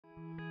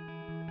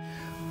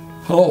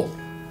Hello,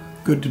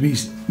 good to be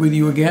with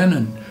you again,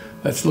 and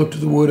let's look to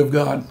the Word of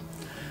God.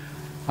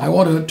 I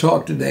want to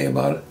talk today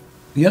about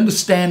the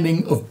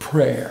understanding of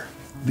prayer.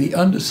 The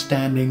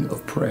understanding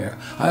of prayer.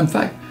 In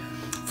fact,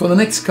 for the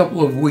next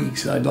couple of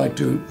weeks, I'd like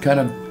to kind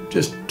of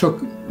just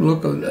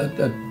look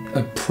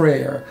at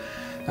prayer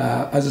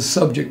as a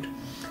subject.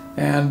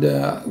 And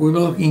we were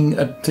looking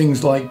at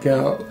things like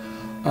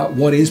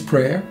what is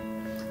prayer?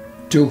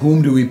 To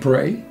whom do we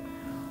pray?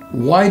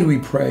 Why do we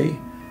pray?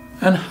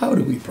 And how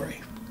do we pray?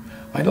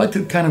 I'd like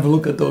to kind of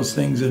look at those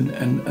things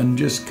and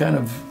just kind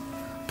of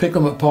pick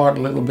them apart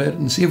a little bit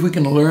and see if we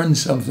can learn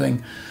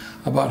something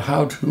about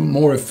how to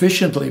more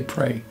efficiently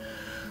pray.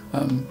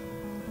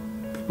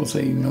 People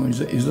say,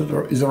 is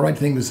the right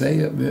thing to say,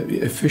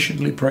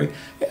 efficiently pray?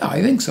 Yeah,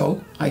 I think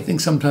so. I think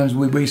sometimes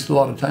we waste a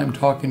lot of time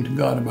talking to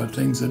God about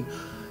things that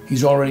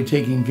He's already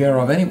taking care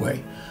of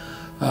anyway.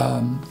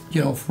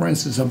 For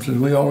instance, sometimes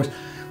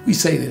we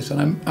say this,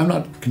 and I'm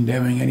not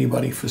condemning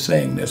anybody for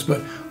saying this,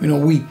 but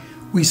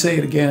we say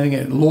it again and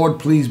again, Lord,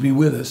 please be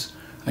with us.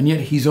 And yet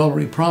He's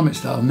already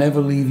promised, I'll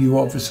never leave you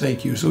or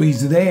forsake you. So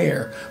He's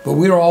there, but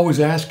we're always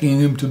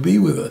asking Him to be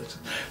with us.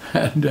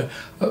 And the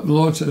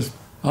Lord says,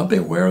 aren't they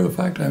aware of the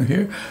fact I'm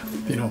here?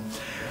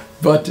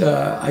 But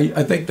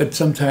I think that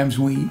sometimes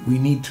we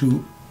need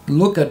to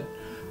look at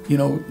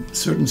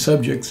certain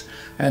subjects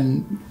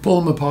and pull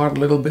them apart a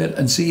little bit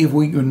and see if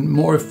we can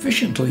more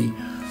efficiently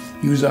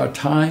use our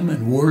time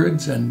and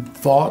words and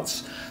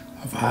thoughts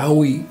of how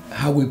we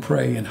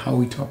pray and how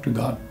we talk to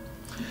God.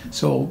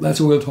 So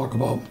that's what we'll talk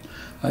about.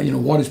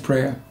 What is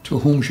prayer? To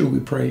whom should we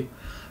pray?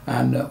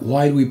 And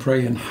why do we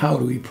pray? And how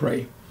do we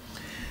pray?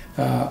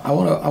 I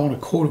want to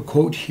quote a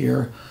quote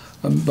here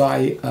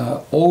by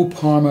O.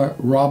 Palmer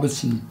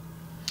Robertson,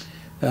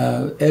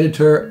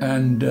 editor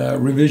and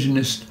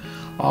revisionist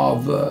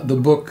of the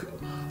book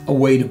A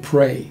Way to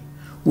Pray,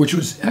 which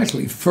was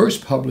actually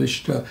first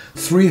published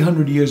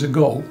 300 years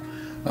ago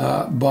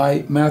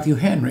by Matthew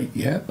Henry.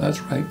 Yeah,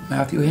 that's right,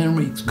 Matthew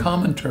Henry's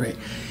commentary.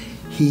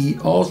 He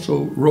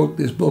also wrote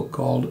this book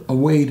called A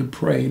Way to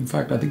Pray. In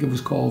fact, I think it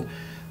was called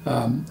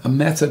A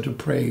Method to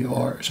Pray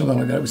or something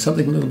like that. It was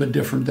something a little bit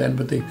different then,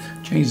 but they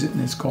changed it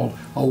and it's called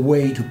A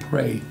Way to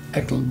Pray.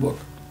 Excellent book.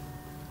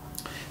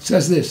 It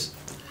says this: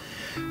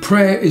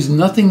 prayer is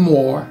nothing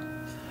more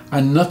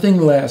and nothing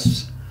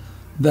less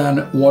than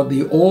what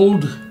the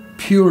old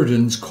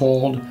Puritans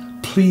called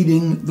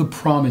pleading the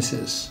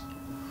promises.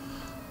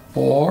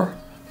 Or,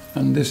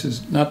 and this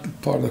is not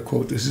part of the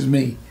quote, this is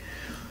me,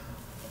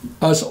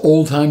 us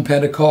old-time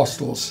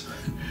Pentecostals,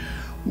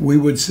 we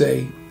would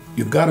say,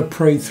 you've got to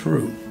pray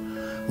through.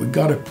 We've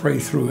got to pray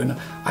through.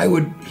 And I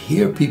would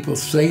hear people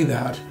say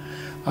that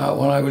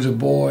when I was a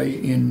boy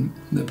in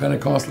the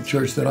Pentecostal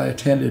church that I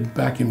attended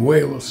back in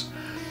Wales.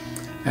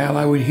 And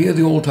I would hear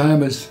the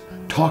old-timers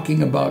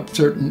talking about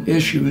certain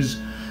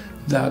issues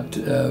that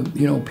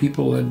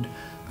people had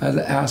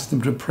asked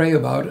them to pray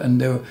about, and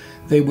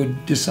they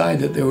would decide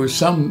that there were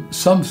some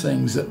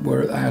things that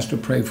were asked to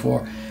pray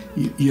for.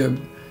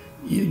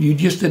 You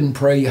just didn't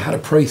pray, you had to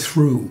pray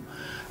through.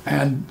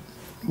 And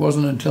it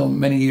wasn't until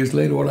many years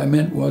later what I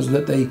meant was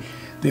that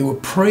they were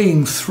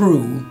praying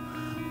through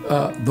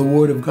the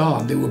Word of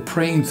God. They were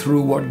praying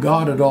through what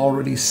God had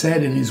already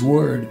said in His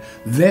Word.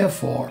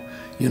 Therefore,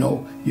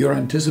 you're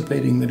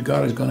anticipating that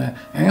God is going to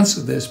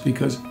answer this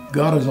because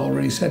God has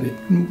already said it.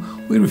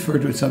 We refer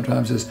to it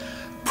sometimes as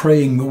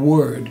praying the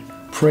Word,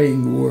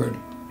 praying the Word.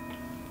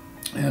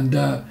 And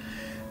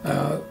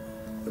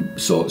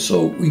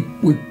so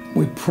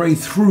we pray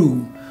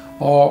through,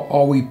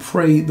 or we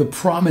pray the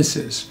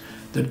promises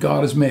that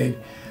God has made.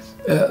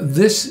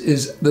 This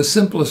is the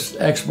simplest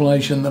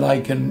explanation that I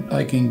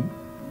can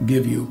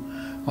give you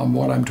on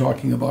what I'm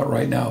talking about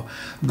right now.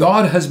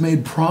 God has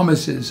made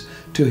promises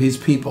to His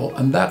people,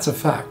 and that's a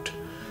fact.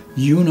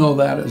 You know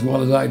that as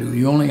well as I do.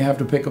 You only have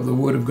to pick up the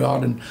Word of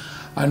God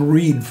and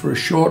read for a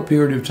short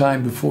period of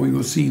time before you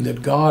will see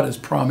that God has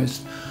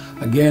promised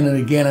again and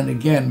again and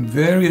again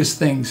various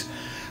things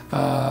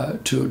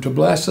to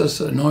bless us,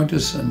 anoint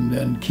us,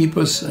 and keep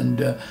us, and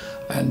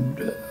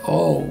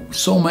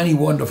so many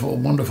wonderful,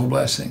 wonderful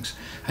blessings.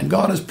 And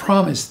God has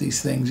promised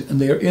these things, and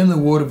they're in the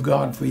Word of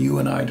God for you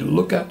and I to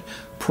look at,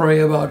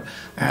 pray about,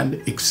 and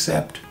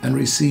accept and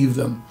receive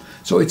them.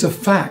 So it's a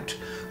fact.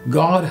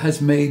 God has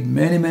made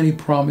many, many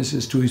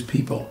promises to His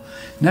people.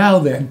 Now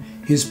then,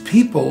 His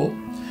people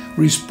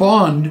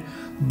respond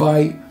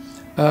by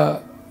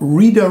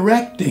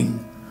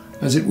redirecting,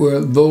 as it were,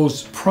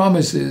 those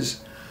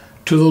promises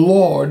to the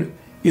Lord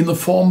in the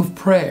form of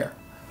prayer.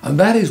 And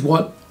that is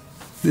what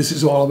this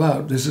is all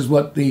about. This is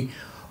what the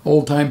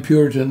old-time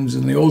Puritans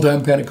and the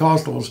old-time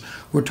Pentecostals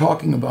were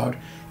talking about,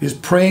 is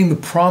praying the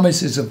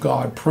promises of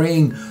God,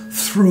 praying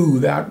through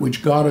that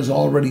which God has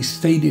already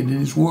stated in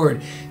His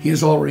Word. He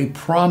has already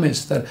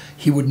promised that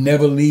He would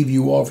never leave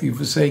you or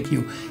forsake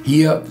you.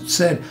 He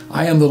said,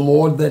 I am the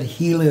Lord that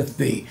healeth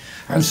thee.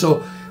 And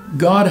so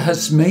God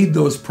has made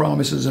those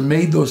promises and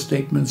made those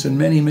statements, and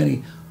many,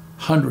 many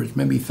hundreds,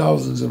 maybe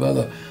thousands of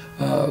other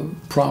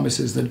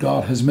promises that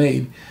God has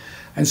made.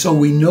 And so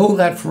we know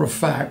that for a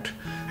fact.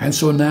 And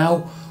so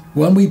now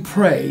when we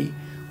pray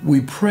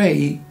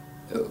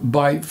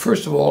by,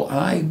 first of all,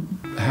 I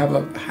have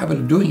a habit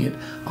of doing it.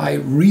 I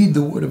read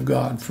the Word of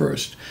God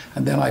first,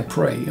 and then I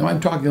pray. You know, I'm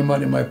talking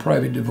about in my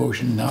private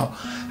devotion now.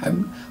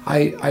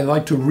 I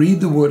like to read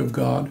the Word of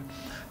God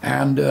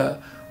and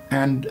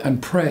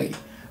pray.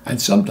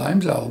 And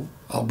sometimes I'll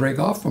break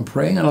off from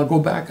praying and I'll go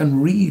back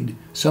and read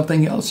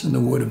something else in the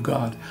Word of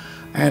God.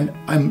 And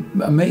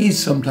I'm amazed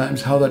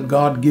sometimes how that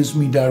God gives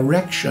me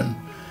direction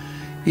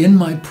in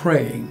my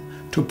praying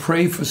to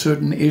pray for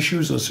certain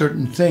issues or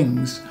certain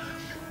things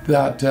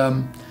that,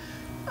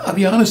 I'll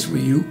be honest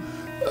with you,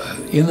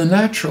 in the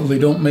natural, they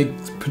don't make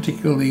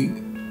particularly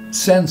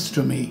sense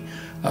to me.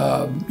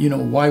 You know,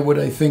 why would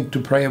I think to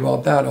pray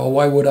about that? Or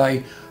why would I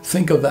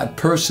think of that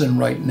person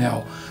right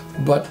now?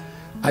 But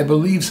I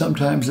believe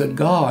sometimes that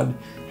God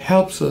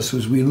helps us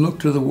as we look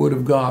to the Word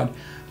of God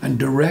and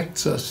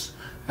directs us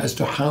as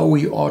to how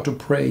we ought to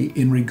pray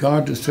in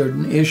regard to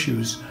certain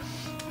issues.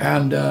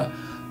 And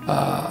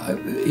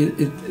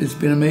it's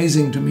been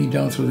amazing to me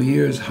down through the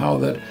years how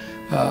that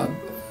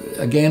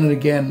again and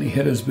again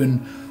it has been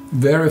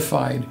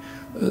verified.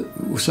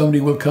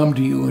 Somebody will come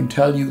to you and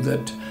tell you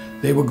that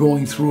they were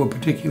going through a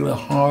particular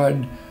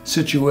hard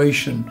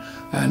situation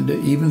and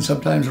even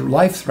sometimes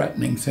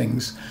life-threatening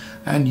things,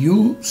 and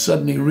you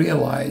suddenly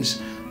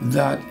realize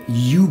that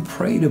you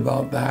prayed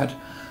about that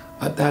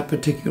at that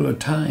particular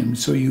time.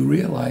 So you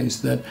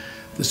realize that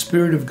the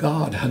Spirit of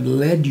God had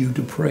led you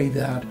to pray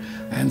that,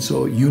 and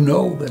so you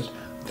know that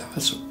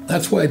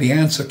that's why the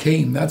answer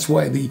came. That's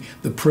why the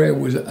prayer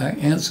was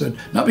answered,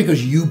 not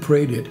because you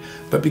prayed it,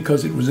 but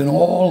because it was in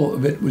all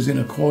of it was in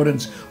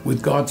accordance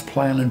with God's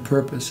plan and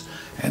purpose.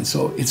 And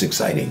so it's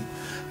exciting,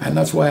 and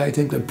that's why I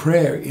think that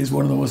prayer is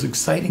one of the most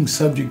exciting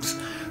subjects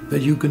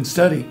that you can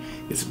study.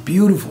 It's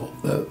beautiful,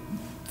 the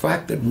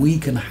fact that we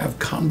can have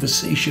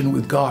conversation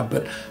with God,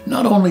 but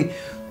not only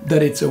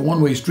that it's a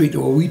one-way street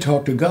where we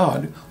talk to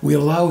God, we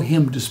allow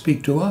Him to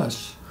speak to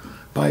us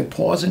by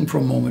pausing for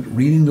a moment,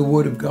 reading the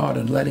Word of God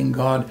and letting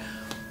God,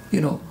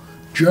 you know,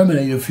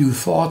 germinate a few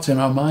thoughts in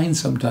our minds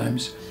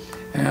sometimes.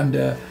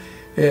 And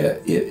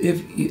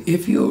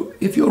if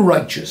you're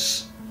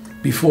righteous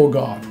before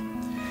God,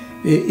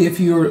 if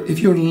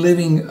you're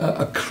living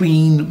a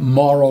clean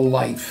moral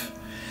life,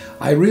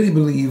 I really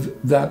believe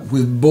that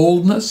with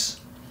boldness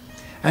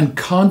and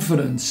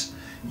confidence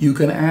you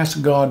can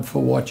ask God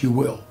for what you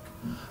will.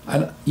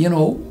 And you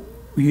know,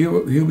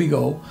 here we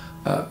go,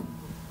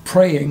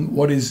 praying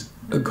what is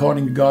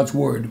according to God's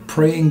Word,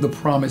 praying the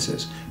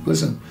promises.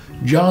 Listen,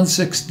 John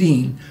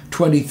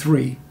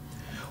 16:23,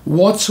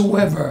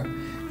 whatsoever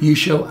ye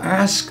shall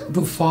ask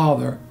the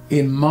Father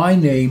in my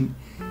name,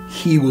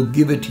 He will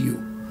give it to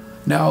you.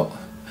 Now,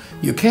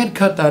 you can't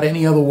cut that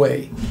any other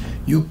way.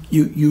 You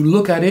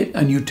look at it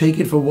and you take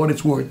it for what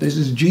it's worth. This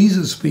is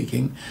Jesus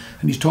speaking,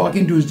 and He's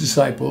talking to His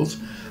disciples,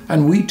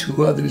 and we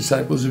too are the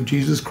disciples of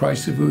Jesus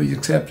Christ. If we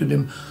accepted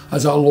Him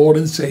as our Lord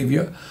and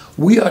Savior,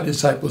 we are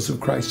disciples of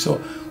Christ. So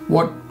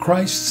what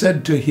Christ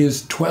said to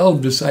His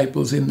 12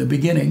 disciples in the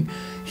beginning,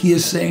 He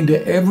is saying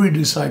to every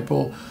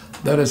disciple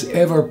that has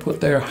ever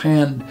put their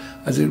hand,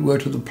 as it were,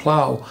 to the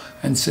plow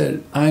and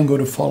said, I'm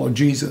going to follow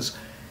Jesus.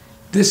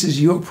 This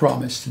is your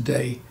promise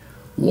today.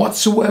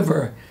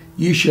 Whatsoever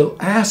ye shall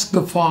ask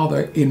the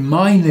Father in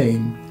my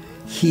name,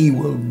 He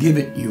will give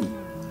it you.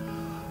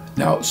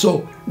 Now,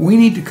 so we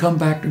need to come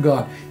back to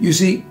God. You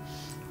see,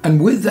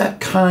 and with that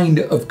kind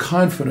of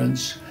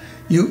confidence,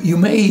 you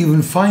may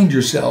even find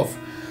yourself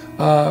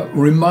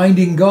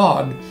reminding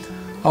God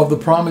of the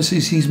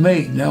promises He's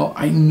made. Now,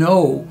 I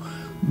know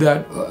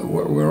that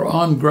we're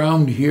on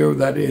ground here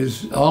that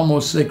is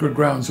almost sacred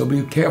ground, so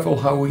be careful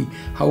how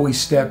we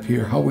step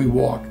here, how we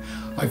walk.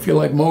 I feel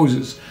like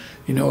Moses,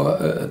 you know,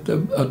 at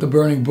the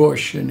burning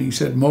bush, and he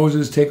said,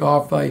 Moses, take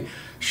off thy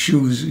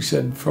shoes. He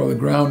said, for the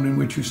ground in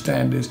which you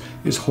stand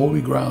is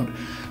holy ground.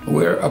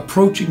 We're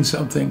approaching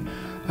something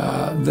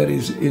that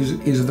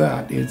is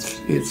that.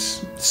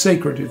 It's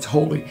sacred, it's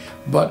holy,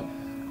 but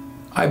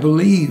I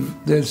believe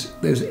there's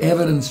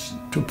evidence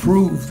to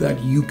prove that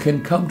you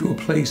can come to a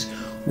place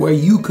where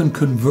you can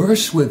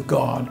converse with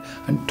God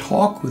and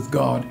talk with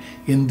God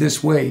in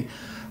this way,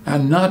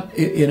 and not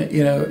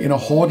in a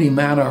haughty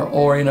manner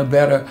or in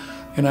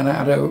an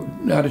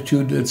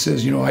attitude that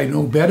says, you know, I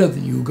know better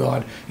than you,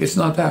 God. It's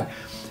not that.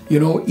 You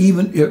know,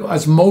 even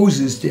as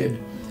Moses did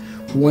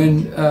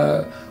when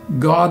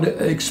God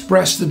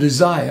expressed the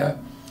desire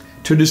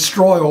to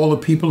destroy all the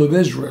people of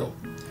Israel.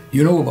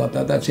 You know about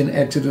that. That's in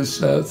Exodus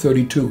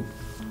 32.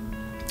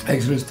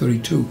 Exodus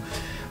 32.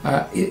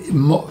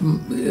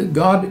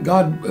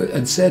 God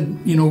had said,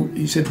 you know,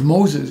 He said,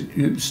 Moses,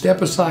 you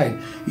step aside.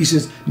 He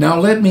says, now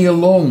let me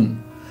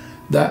alone,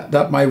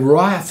 that my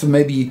wrath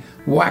may be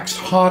waxed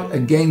hot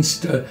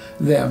against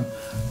them,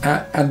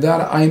 and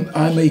that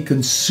I may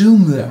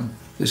consume them.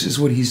 This is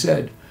what He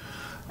said.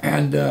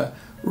 And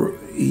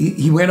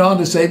he went on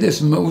to say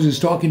this, Moses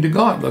talking to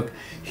God. Look,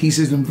 he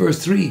says in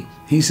verse 3,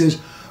 he says,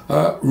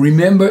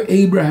 remember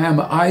Abraham,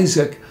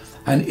 Isaac,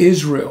 and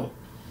Israel,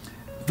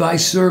 thy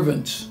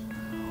servants,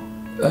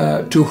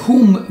 to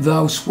whom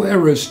thou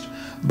swearest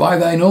by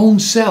thine own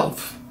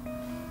self.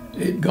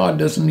 God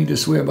doesn't need to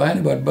swear by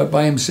anybody, but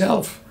by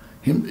himself.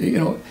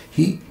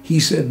 He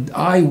said,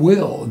 I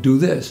will do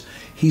this.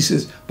 He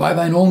says, by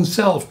thine own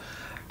self,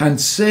 and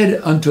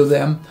said unto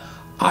them,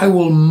 I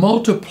will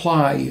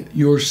multiply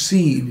your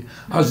seed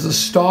as the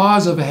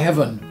stars of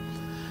heaven,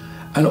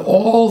 and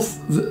all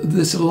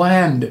this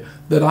land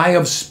that I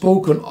have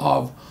spoken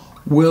of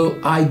will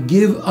I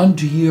give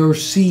unto your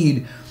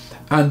seed,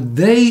 and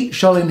they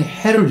shall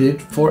inherit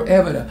it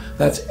forever.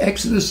 That's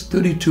Exodus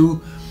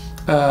 32,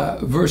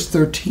 verse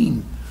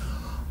 13.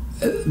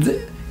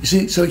 You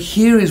see, so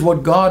here is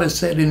what God has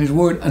said in his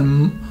word,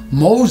 and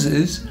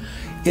Moses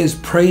is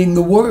praying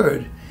the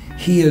word.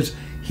 He is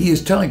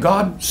telling,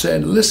 God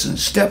said, listen,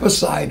 step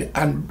aside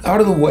and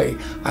out of the way,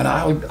 and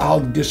I'll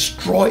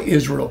destroy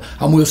Israel,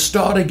 and we'll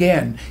start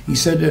again. He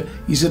said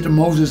to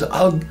Moses,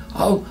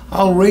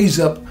 I'll raise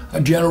up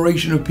a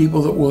generation of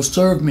people that will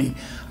serve me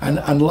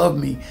and love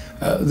me.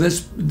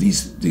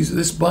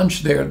 This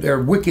bunch, they're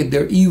wicked,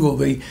 they're evil.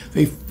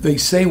 They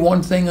say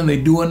one thing and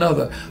they do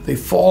another. They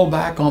fall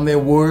back on their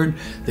word.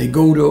 They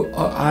go to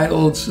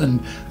idols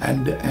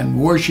and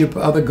worship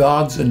other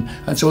gods and so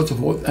on and so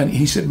forth. And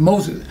he said,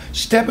 Moses,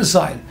 step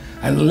aside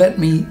and let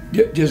me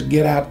just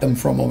get at them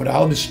for a moment.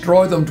 I'll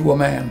destroy them to a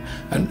man.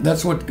 And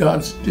that's what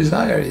God's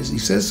desire is. He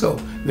says so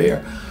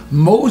there.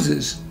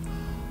 Moses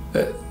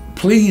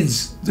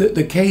pleads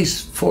the case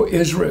for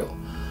Israel.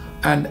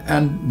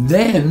 And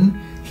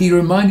then he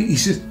reminded, he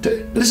says,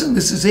 listen,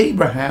 this is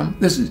Abraham,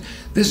 this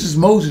is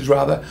Moses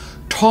rather,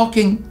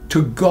 talking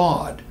to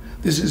God.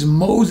 This is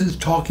Moses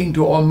talking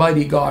to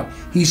Almighty God.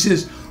 He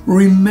says,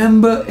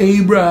 remember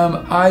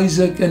Abraham,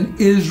 Isaac, and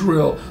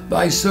Israel,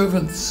 thy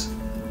servants.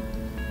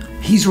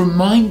 He's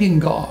reminding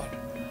God.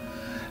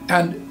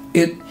 And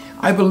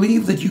I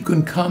believe that you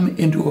can come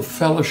into a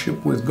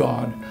fellowship with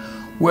God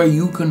where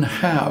you can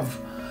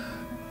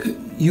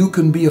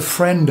be a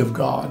friend of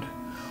God,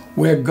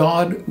 where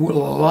God will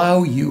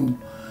allow you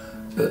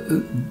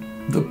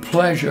the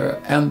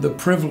pleasure and the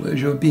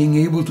privilege of being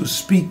able to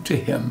speak to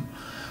him.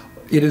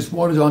 It is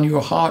what is on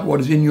your heart, what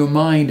is in your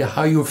mind,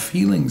 how your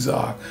feelings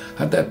are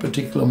at that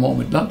particular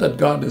moment. Not that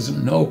God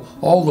doesn't know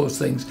all those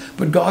things,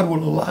 but God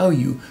will allow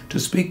you to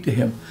speak to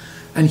him.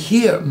 And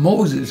here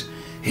Moses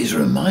is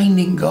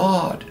reminding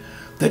God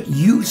that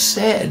you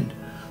said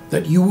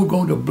that you were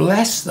going to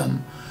bless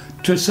them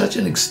to such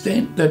an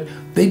extent that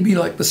they'd be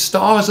like the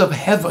stars of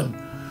heaven,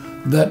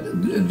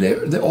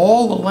 that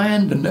all the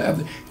land and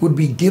everything would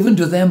be given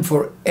to them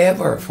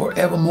forever,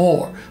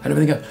 forevermore, and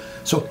everything else.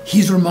 So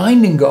he's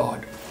reminding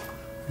God.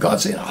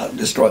 God's saying, I'll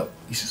destroy them.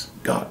 He says,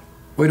 God,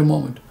 wait a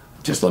moment.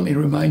 Just let me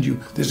remind you,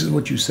 this is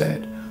what you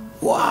said.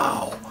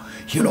 Wow.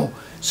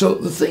 So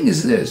the thing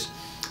is this,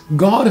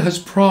 God has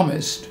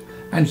promised,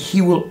 and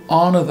he will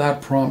honor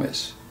that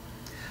promise.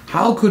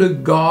 How could a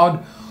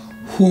God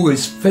who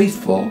is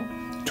faithful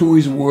to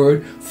his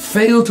word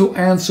fail to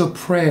answer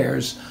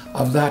prayers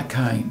of that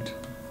kind?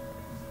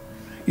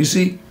 You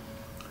see,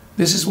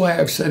 this is why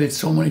I've said it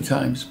so many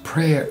times.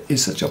 Prayer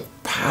is such a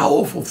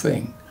powerful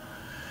thing.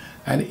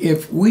 And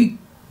if we,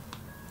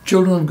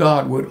 children of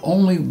God, would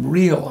only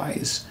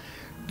realize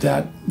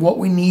that what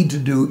we need to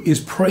do is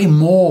pray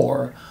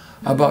more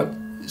about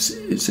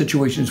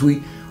situations.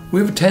 We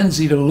have a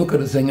tendency to look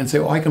at a thing and say,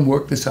 oh, I can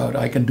work this out,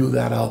 I can do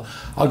that,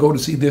 I'll go to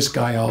see this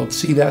guy, I'll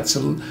see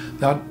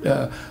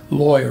that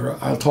lawyer,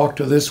 I'll talk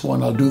to this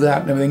one, I'll do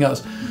that and everything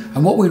else.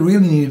 And what we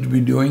really need to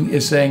be doing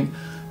is saying,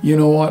 you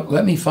know what,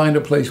 let me find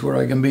a place where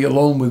I can be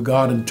alone with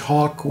God and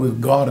talk with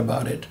God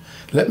about it.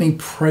 Let me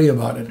pray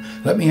about it.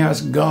 Let me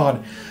ask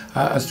God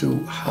as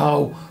to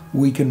how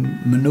we can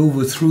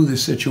maneuver through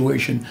this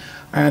situation.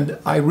 And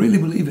I really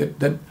believe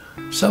that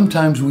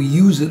sometimes we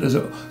use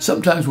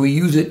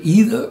it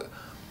either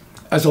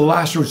as a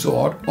last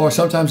resort, or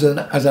sometimes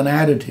as an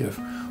additive.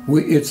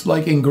 It's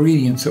like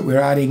ingredients that we're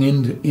adding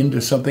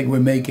into something we're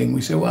making. We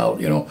say, well,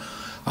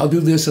 I'll do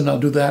this and I'll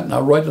do that, and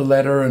I'll write a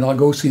letter, and I'll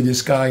go see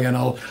this guy, and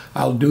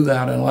I'll do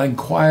that, and I'll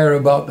inquire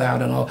about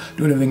that, and I'll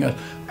do everything else.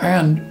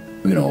 And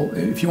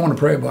if you want to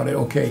pray about it,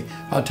 okay,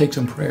 I'll take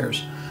some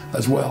prayers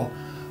as well.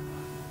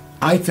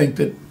 I think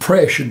that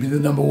prayer should be the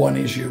number one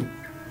issue,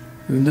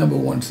 the number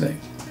one thing.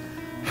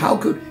 How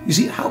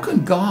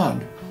can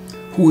God,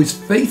 who is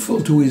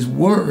faithful to his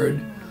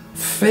word,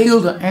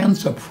 fail to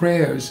answer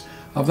prayers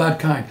of that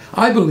kind?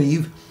 I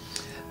believe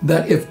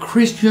that if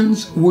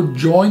Christians would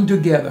join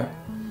together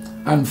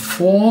and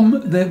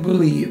form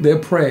their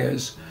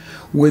prayers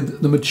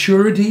with the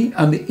maturity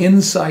and the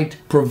insight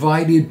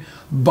provided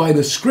by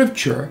the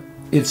scripture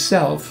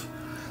itself,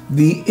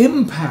 the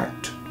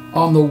impact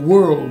on the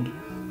world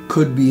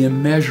could be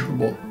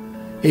immeasurable.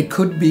 It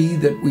could be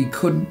that we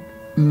couldn't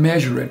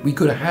measure it. We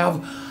could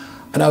have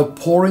an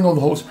outpouring of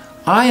the Holy Spirit.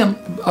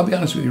 I'll be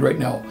honest with you right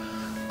now,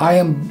 I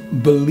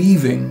am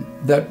believing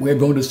that we're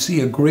going to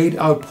see a great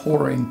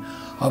outpouring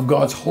of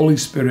God's Holy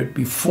Spirit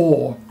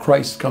before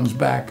Christ comes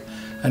back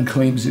and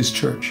claims his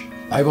church.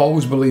 I've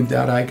always believed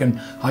that. I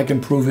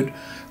can prove it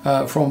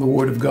from the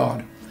Word of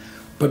God.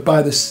 But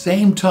by the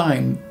same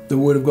time, the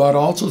Word of God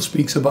also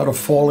speaks about a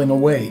falling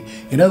away.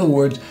 In other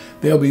words,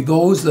 there'll be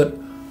those that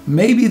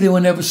maybe they were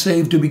never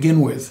saved to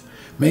begin with.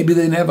 Maybe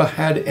they never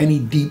had any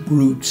deep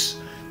roots.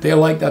 They're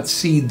like that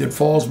seed that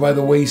falls by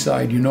the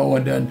wayside, you know,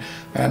 and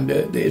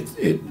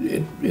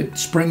it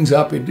springs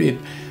up.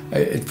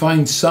 It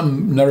finds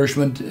some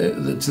nourishment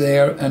that's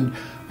there, and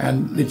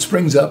it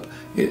springs up.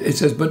 It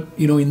says, but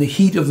you know, in the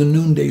heat of the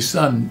noonday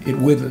sun, it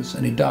withers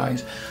and it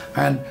dies.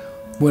 And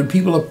when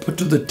people are put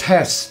to the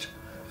test,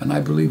 and I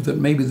believe that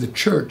maybe the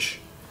church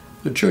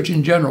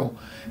in general,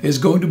 is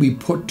going to be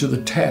put to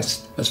the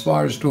test as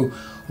far as to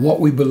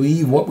what we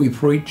believe, what we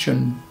preach,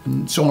 and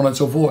so on and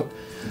so forth.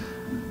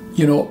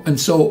 You know, and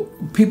so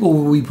people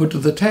will be put to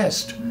the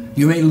test.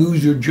 You may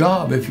lose your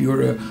job if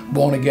you're a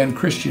born-again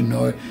Christian,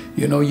 or,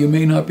 you know, you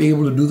may not be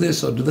able to do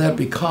this or do that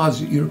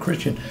because you're a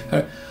Christian.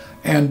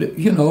 And,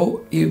 you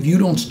know, if you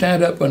don't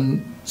stand up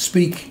and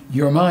speak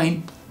your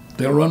mind,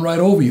 they'll run right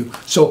over you.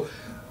 So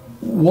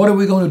what are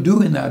we going to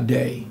do in that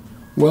day?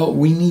 Well,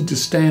 we need to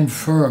stand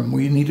firm.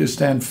 We need to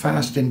stand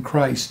fast in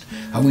Christ.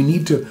 And we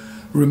need to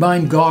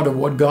remind God of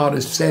what God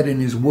has said in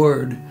His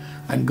Word.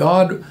 And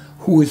God,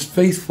 who is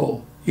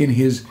faithful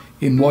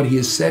in what He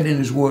has said in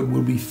His Word,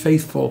 will be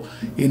faithful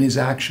in His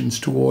actions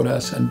toward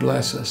us and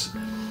bless us.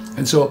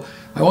 And so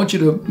I want you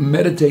to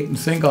meditate and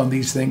think on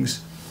these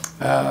things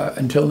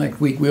until next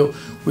week.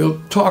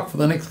 We'll talk for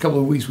the next couple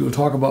of weeks. We'll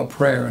talk about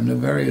prayer and the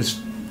various,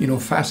 you know,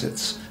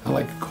 facets. I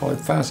like to call it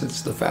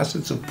facets, the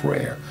facets of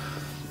prayer.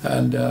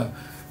 And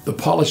the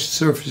polished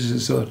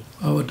surfaces of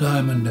a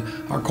diamond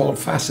are called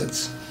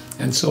facets.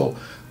 And so,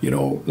 you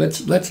know,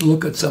 let's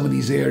look at some of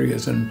these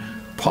areas and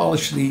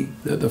polish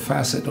the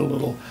facet a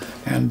little,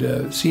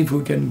 and see if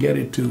we can get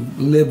it to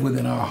live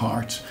within our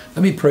hearts.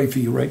 Let me pray for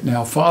you right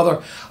now.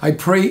 Father, I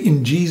pray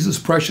in Jesus'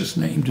 precious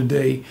name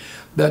today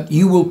that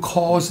you will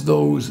cause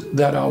those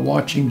that are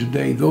watching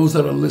today, those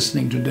that are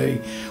listening today,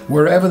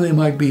 wherever they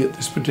might be at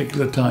this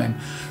particular time,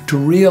 to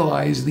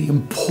realize the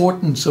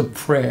importance of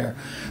prayer,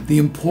 the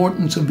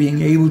importance of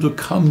being able to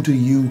come to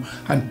you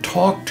and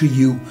talk to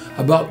you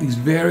about these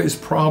various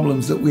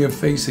problems that we are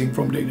facing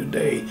from day to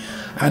day,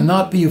 and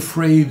not be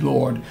afraid,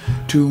 Lord,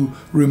 to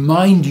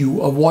remind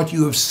you of what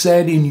you have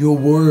said in your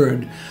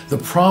word, the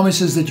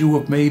promises that you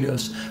have made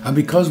us. And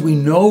because we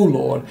know,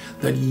 Lord,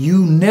 that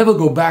you never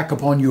go back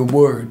upon your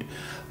word,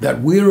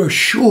 that we're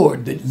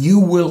assured that you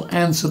will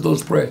answer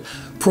those prayers,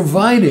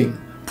 providing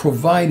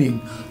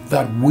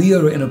that we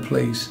are in a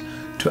place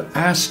to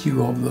ask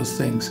you of those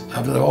things.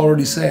 As I've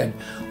already said,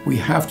 we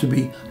have to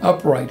be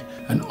upright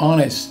and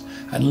honest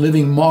and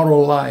living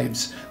moral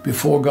lives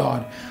before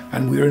God.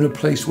 And we're in a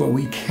place where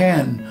we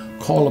can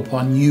call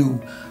upon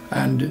you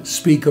and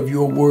speak of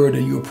your word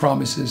and your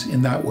promises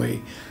in that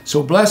way.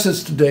 So bless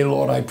us today,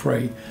 Lord, I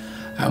pray,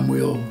 and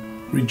we'll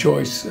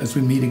rejoice as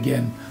we meet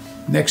again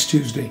next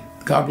Tuesday.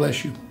 God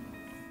bless you.